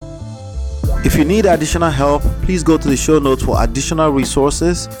If you need additional help, please go to the show notes for additional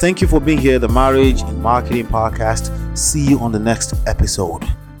resources. Thank you for being here, the Marriage and Marketing Podcast. See you on the next episode.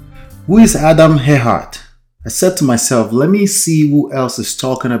 Who is Adam Herhart? I said to myself, let me see who else is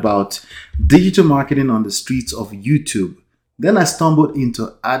talking about digital marketing on the streets of YouTube. Then I stumbled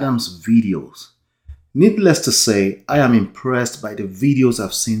into Adam's videos. Needless to say, I am impressed by the videos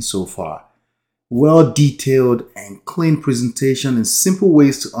I've seen so far. Well detailed and clean presentation and simple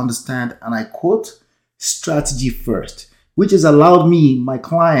ways to understand, and I quote, strategy first, which has allowed me, my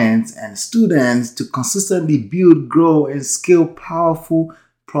clients and students to consistently build, grow and scale powerful,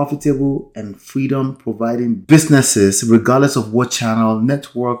 profitable and freedom providing businesses regardless of what channel,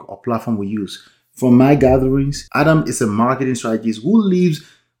 network or platform we use. From my gatherings, Adam is a marketing strategist who lives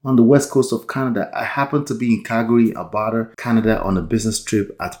on the west coast of Canada. I happen to be in Calgary, Alberta, Canada on a business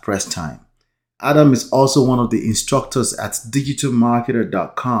trip at press time. Adam is also one of the instructors at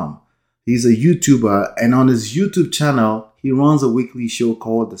digitalmarketer.com. He's a YouTuber, and on his YouTube channel, he runs a weekly show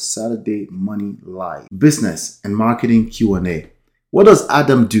called the Saturday Money Live, Business and Marketing Q&A. What does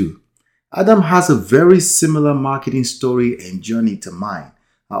Adam do? Adam has a very similar marketing story and journey to mine.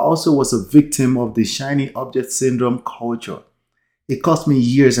 I also was a victim of the shiny object syndrome culture. It cost me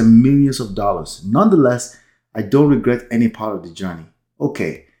years and millions of dollars. Nonetheless, I don't regret any part of the journey.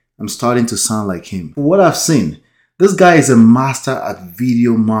 Okay, I'm starting to sound like him. From what I've seen, this guy is a master at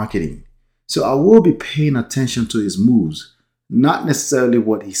video marketing. So I will be paying attention to his moves, not necessarily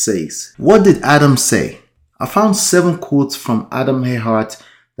what he says. What did Adam say? I found 7 quotes from Adam Herhart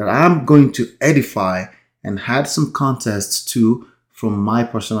that I'm going to edify and add some context to from my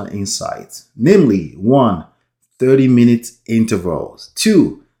personal insights. Namely, 1, 30-minute intervals.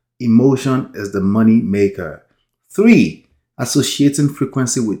 2, emotion is the money maker. 3, associating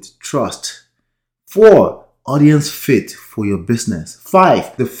frequency with trust. 4, audience fit for your business.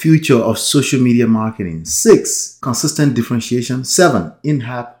 5, the future of social media marketing. 6, consistent differentiation. 7,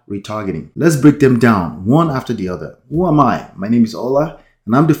 in-app retargeting. Let's break them down one after the other. Who am I? My name is Ola,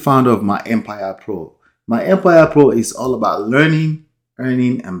 and I'm the founder of My Empire Pro. My Empire Pro is all about learning,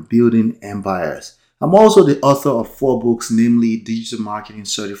 earning, and building empires. I'm also the author of 4 books, namely Digital Marketing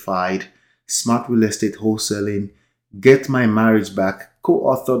Certified, Smart Real Estate Wholesaling, Get My Marriage Back,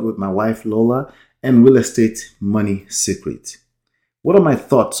 co-authored with my wife Lola, and Real Estate Money Secret. What are my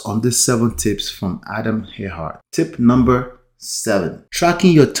thoughts on these 7 tips from Adam Herhart? Tip number 7,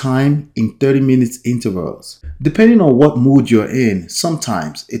 tracking your time in 30-minute intervals. Depending on what mood you're in,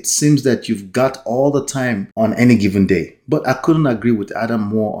 sometimes it seems that you've got all the time on any given day. But I couldn't agree with Adam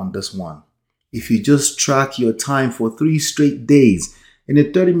more on this one. If you just track your time for 3 straight days in a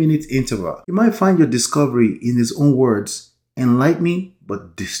 30-minute interval, you might find your discovery, in his own words, enlightening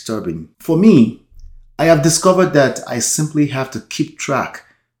but disturbing. For me, I have discovered that I simply have to keep track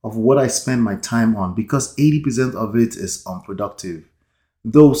of what I spend my time on because 80% of it is unproductive.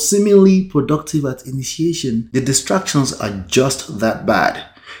 Though seemingly productive at initiation, the distractions are just that bad.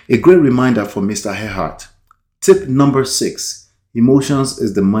 A great reminder for Mr. Herhart. Tip number 6. Emotions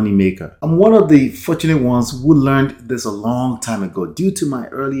is the money maker. I'm one of the fortunate ones who learned this a long time ago due to my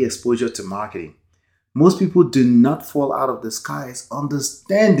early exposure to marketing. Most people do not fall out of the skies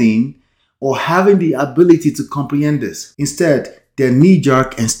understanding or having the ability to comprehend this. Instead, their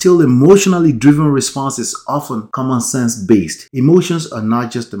knee-jerk and still emotionally driven response is often common sense based. Emotions are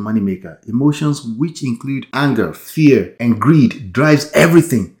not just the money maker. Emotions, which include anger, fear, and greed, drives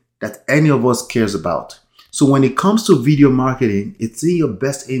everything that any of us cares about. So when it comes to video marketing, it's in your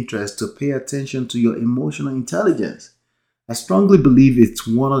best interest to pay attention to your emotional intelligence. I strongly believe it's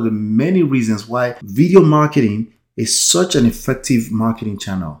one of the many reasons why video marketing is such an effective marketing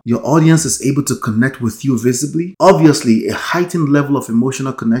channel. Your audience is able to connect with you visibly. Obviously, a heightened level of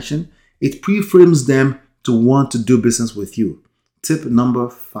emotional connection, it pre-frames them to want to do business with you. Tip number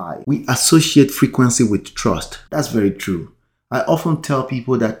 5. We associate frequency with trust. That's very true. I often tell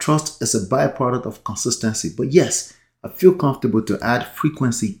people that trust is a byproduct of consistency, but yes, I feel comfortable to add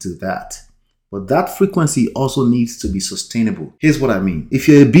frequency to that. But that frequency also needs to be sustainable. Here's what I mean. If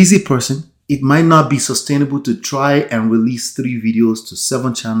you're a busy person, it might not be sustainable to try and release 3 videos to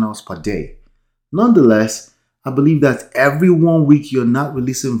 7 channels per day. Nonetheless, I believe that every 1 week you're not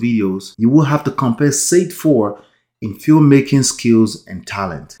releasing videos, you will have to compensate for in filmmaking skills and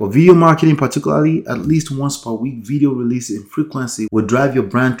talent. For video marketing particularly, at least once per week video release in frequency will drive your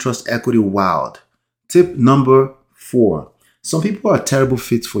brand trust equity wild. Tip number 4. Some people are terrible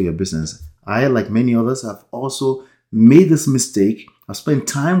fits for your business. I, like many others, have also made this mistake. I've spent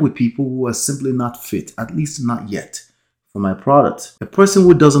time with people who are simply not fit, at least not yet, for my product. A person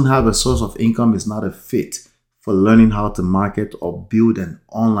who doesn't have a source of income is not a fit for learning how to market or build an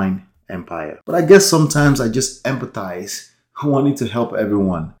online empire. But I guess sometimes I just empathize wanting to help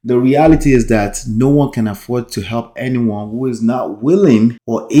everyone. The reality is that no one can afford to help anyone who is not willing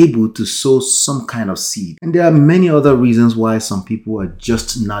or able to sow some kind of seed. And there are many other reasons why some people are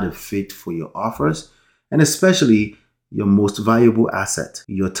just not a fit for your offers, and especially your most valuable asset,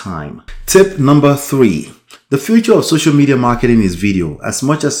 your time. Tip number 3. The future of social media marketing is video. As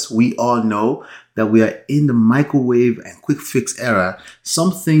much as we all know that we are in the microwave and quick fix era,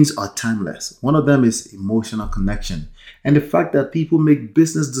 some things are timeless. One of them is emotional connection, and the fact that people make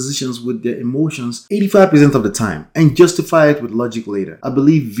business decisions with their emotions 85% of the time and justify it with logic later. I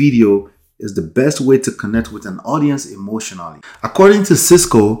believe video is the best way to connect with an audience emotionally. According to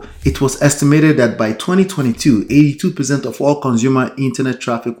Cisco, it was estimated that by 2022, 82% of all consumer internet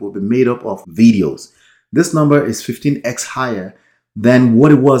traffic will be made up of videos. This number is 15x higher than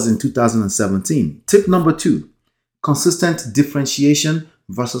what it was in 2017. Tip number 2, consistent differentiation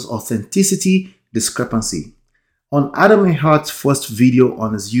versus authenticity discrepancy. On Adam Ehart's first video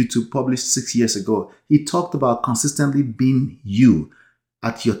on his YouTube published 6 years ago, he talked about consistently being you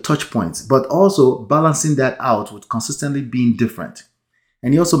at your touch points, but also balancing that out with consistently being different.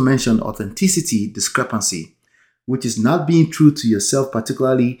 And he also mentioned authenticity discrepancy, which is not being true to yourself,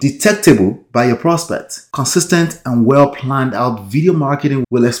 particularly detectable by your prospects. Consistent and well planned out video marketing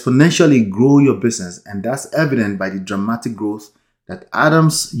will exponentially grow your business, and that's evident by the dramatic growth that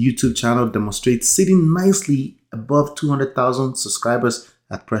Adam's YouTube channel demonstrates, sitting nicely above 200,000 subscribers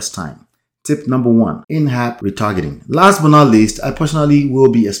at press time. Tip number 1, in-app retargeting. Last but not least, I personally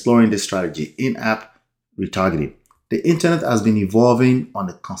will be exploring this strategy, in-app retargeting. The internet has been evolving on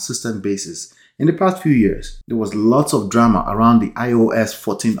a consistent basis. In the past few years, there was lots of drama around the iOS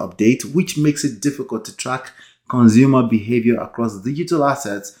 14 update, which makes it difficult to track consumer behavior across digital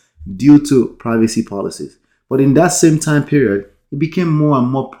assets due to privacy policies. But in that same time period, it became more and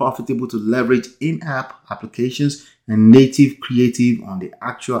more profitable to leverage in-app applications and native creative on the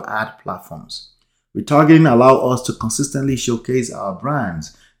actual ad platforms. Retargeting allows us to consistently showcase our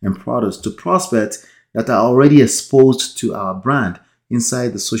brands and products to prospects that are already exposed to our brand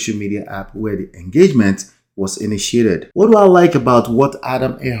inside the social media app where the engagement was initiated. What do I like about what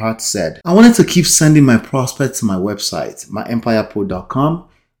Adam Ehart said? I wanted to keep sending my prospects to my website, myempirepro.com,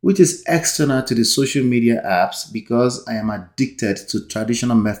 which is external to the social media apps because I am addicted to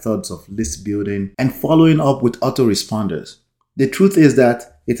traditional methods of list building and following up with autoresponders. The truth is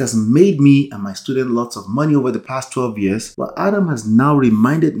that it has made me and my students lots of money over the past 12 years, but Adam has now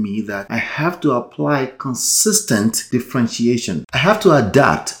reminded me that I have to apply consistent differentiation. I have to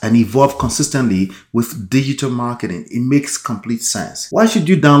adapt and evolve consistently with digital marketing. It makes complete sense. Why should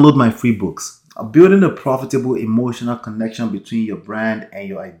you download my free books? Building a profitable emotional connection between your brand and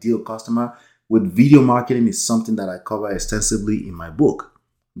your ideal customer with video marketing is something that I cover extensively in my book,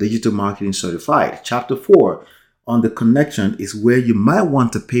 Digital Marketing Certified. Chapter 4 on the connection is where you might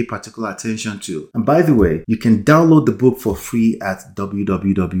want to pay particular attention to. And by the way, you can download the book for free at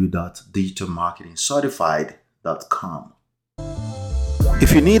www.digitalmarketingcertified.com.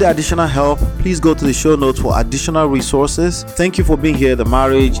 If you need additional help, please go to the show notes for additional resources. Thank you for being here, the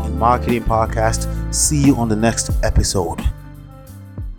Marriage and Marketing Podcast. See you on the next episode.